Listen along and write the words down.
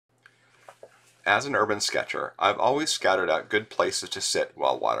As an urban sketcher, I've always scouted out good places to sit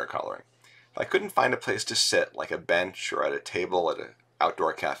while watercoloring. If I couldn't find a place to sit, like a bench or at a table at an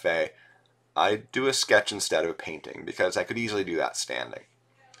outdoor cafe, I'd do a sketch instead of a painting because I could easily do that standing.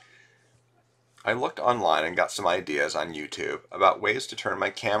 I looked online and got some ideas on YouTube about ways to turn my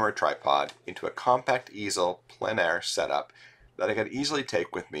camera tripod into a compact easel plein air setup that I could easily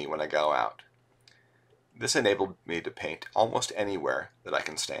take with me when I go out. This enabled me to paint almost anywhere that I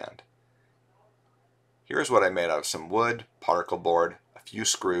can stand. Here's what I made out of some wood, particle board, a few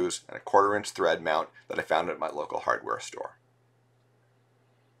screws, and a 1/4 inch thread mount that I found at my local hardware store.